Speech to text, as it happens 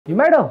You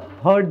might have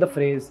heard the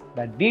phrase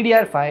that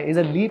DDR5 is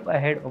a leap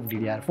ahead of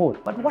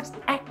DDR4, but what's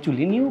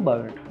actually new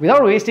about it?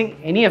 Without wasting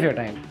any of your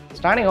time,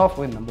 starting off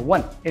with number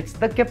 1, it's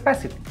the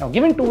capacity. Now,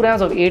 given two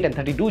RAMs of 8 and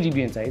 32 GB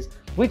in size,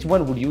 which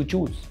one would you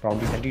choose?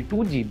 Probably 32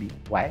 GB.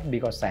 Why?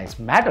 Because size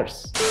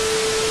matters.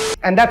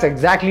 And that's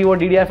exactly what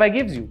DDR5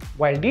 gives you.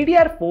 While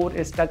DDR4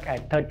 is stuck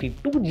at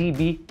 32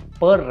 GB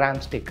per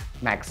RAM stick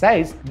max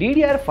size,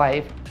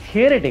 DDR5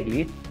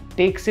 theoretically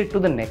takes it to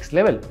the next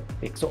level,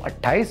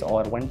 128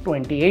 or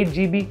 128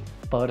 GB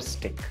per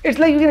stick. It's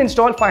like you can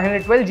install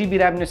 512 GB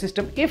RAM in your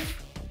system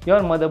if your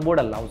motherboard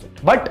allows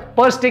it. But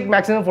per stick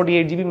maximum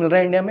 48 GB मिल रहा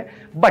है India में.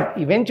 But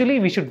eventually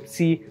we should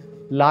see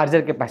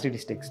larger capacity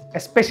sticks,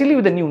 especially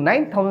with the new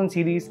 9000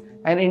 series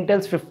and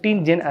Intel's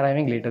 15th gen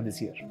arriving later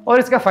this year. और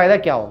इसका फायदा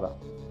क्या होगा?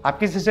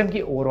 आपके system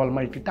की ओवरऑल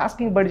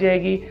मल्टीटास्किंग बढ़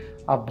जाएगी,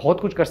 आप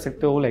बहुत कुछ कर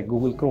सकते हो, लाइक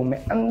गूगल क्रोम में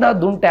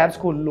अंधाधुंध टैब्स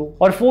खोल लो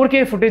और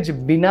 4K फुटेज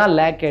बिना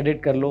लैग के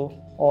एडिट कर लो,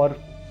 or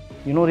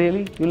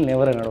really you'll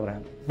never run out of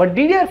RAM. But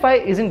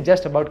DDR5 isn't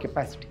just about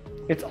capacity,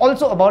 it's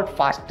also about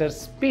faster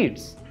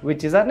speeds,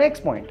 which is our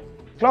next point,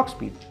 clock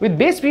speed. With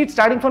base speed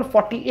starting from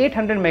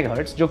 4800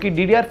 MHz, जो कि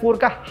DDR4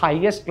 का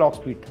highest clock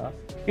speed था,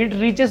 it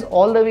reaches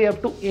all the way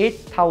up to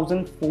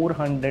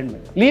 8400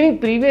 MHz, leaving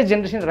previous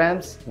generation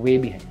RAMs way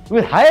behind.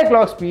 With higher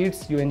clock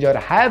speeds, you enjoy a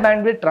higher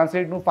bandwidth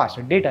translating to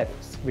faster data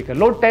rates, quicker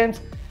load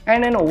times,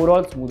 and an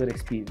overall smoother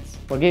experience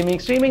for gaming,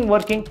 streaming,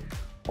 working,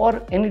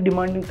 or any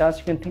demanding task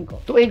you can think of.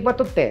 तो एक बात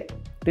तो तय,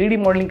 3D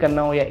modeling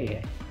करना हो या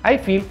AI, I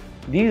feel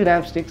these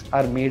RAM sticks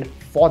are made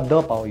for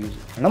the power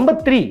user. Number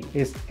 3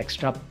 is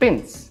extra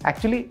pins.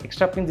 Actually,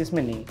 extra pins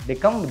इसमें नहीं, they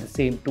come with the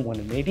same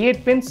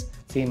 288 pins,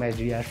 same as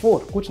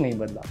DDR4, कुछ नहीं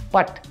बदला.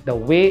 But the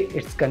way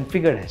it's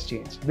configured has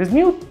changed. This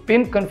new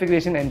pin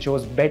configuration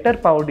ensures better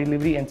power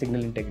delivery and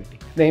signal integrity.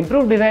 The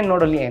improved design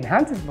not only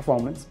enhances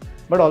performance,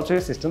 but also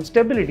your system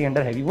stability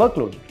under heavy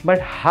workload. But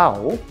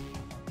how?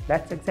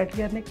 That's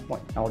exactly our next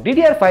point. Now,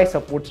 DDR5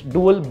 supports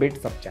dual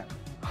bit subchannel.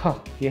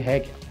 ये है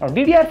क्या? Now,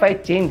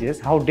 DDR5 changes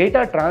how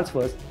data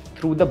transfers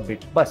through the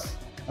bit bus.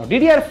 Now,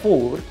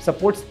 DDR4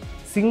 supports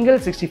single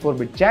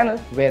 64-bit channel,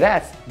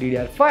 whereas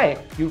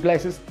DDR5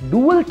 utilizes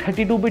dual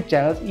 32-bit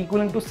channels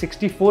equivalent to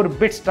 64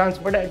 bits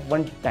transferred at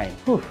one time.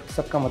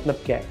 सबका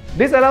मतलब क्या है?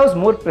 This allows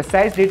more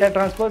precise data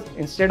transfers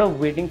instead of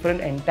waiting for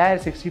an entire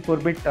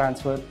 64-bit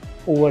transfer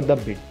over the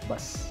bit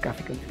bus.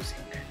 काफी confusing.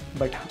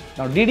 But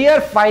now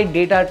DDR5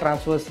 data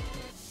transfers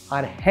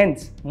are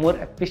hence more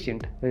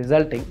efficient,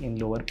 resulting in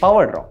lower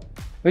power draw.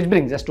 Which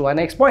brings us to our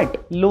next point,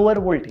 lower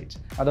voltage.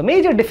 Now the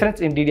major difference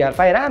in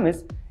DDR5 RAM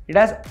is it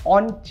has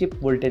on-chip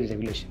voltage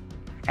regulation.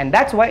 And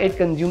that's why it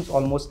consumes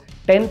almost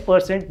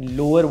 10%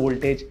 lower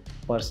voltage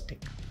per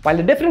stick. While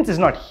the difference is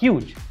not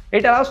huge,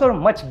 it allows for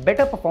much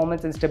better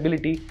performance and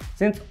stability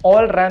since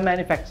all RAM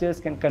manufacturers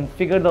can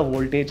configure the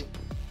voltage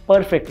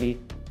perfectly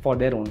for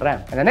their own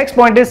RAM. And the next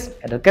point is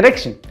error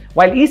correction.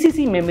 While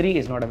ECC memory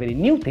is not a very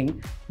new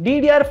thing,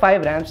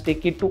 DDR5 RAMs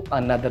take it to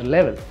another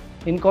level,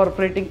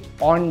 incorporating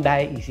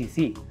on-die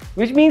ECC,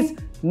 which means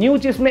new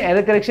chips में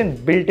error correction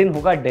built in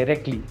होगा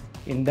directly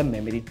in the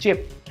memory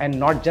chip and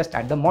not just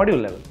at the module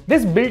level.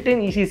 This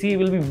built-in ECC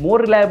will be more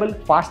reliable,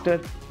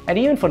 faster, and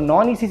even for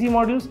non-ECC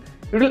modules,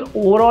 it will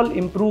overall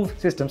improve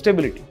system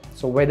stability.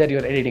 So whether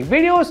you're editing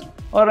videos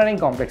or running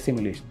complex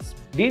simulations,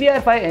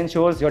 DDR5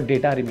 ensures your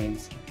data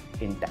remains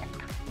intact.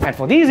 And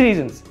for these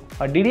reasons,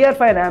 a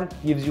DDR5 RAM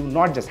gives you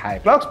not just high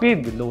clock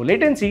speed with low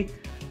latency,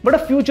 but a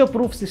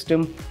future-proof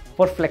system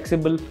for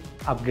flexible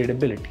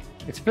upgradability.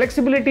 Its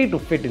flexibility to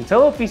fit in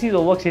server PCs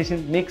or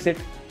workstations makes it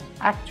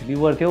actually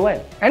worth your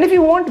while. And if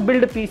you want to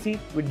build a PC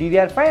with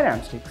DDR5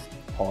 RAM sticks,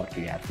 or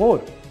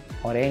DDR4,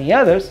 or any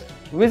others,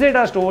 visit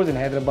our stores in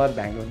Hyderabad,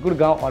 Bangalore,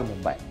 Gurgaon, or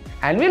Mumbai.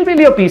 And we'll build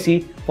your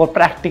PC for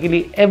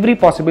practically every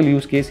possible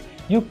use case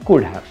you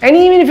could have. And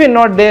even if you're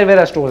not there where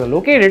our stores are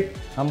located,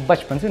 हम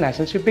बचपन से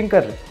national shipping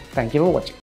कर रहे हैं. Thank you for watching.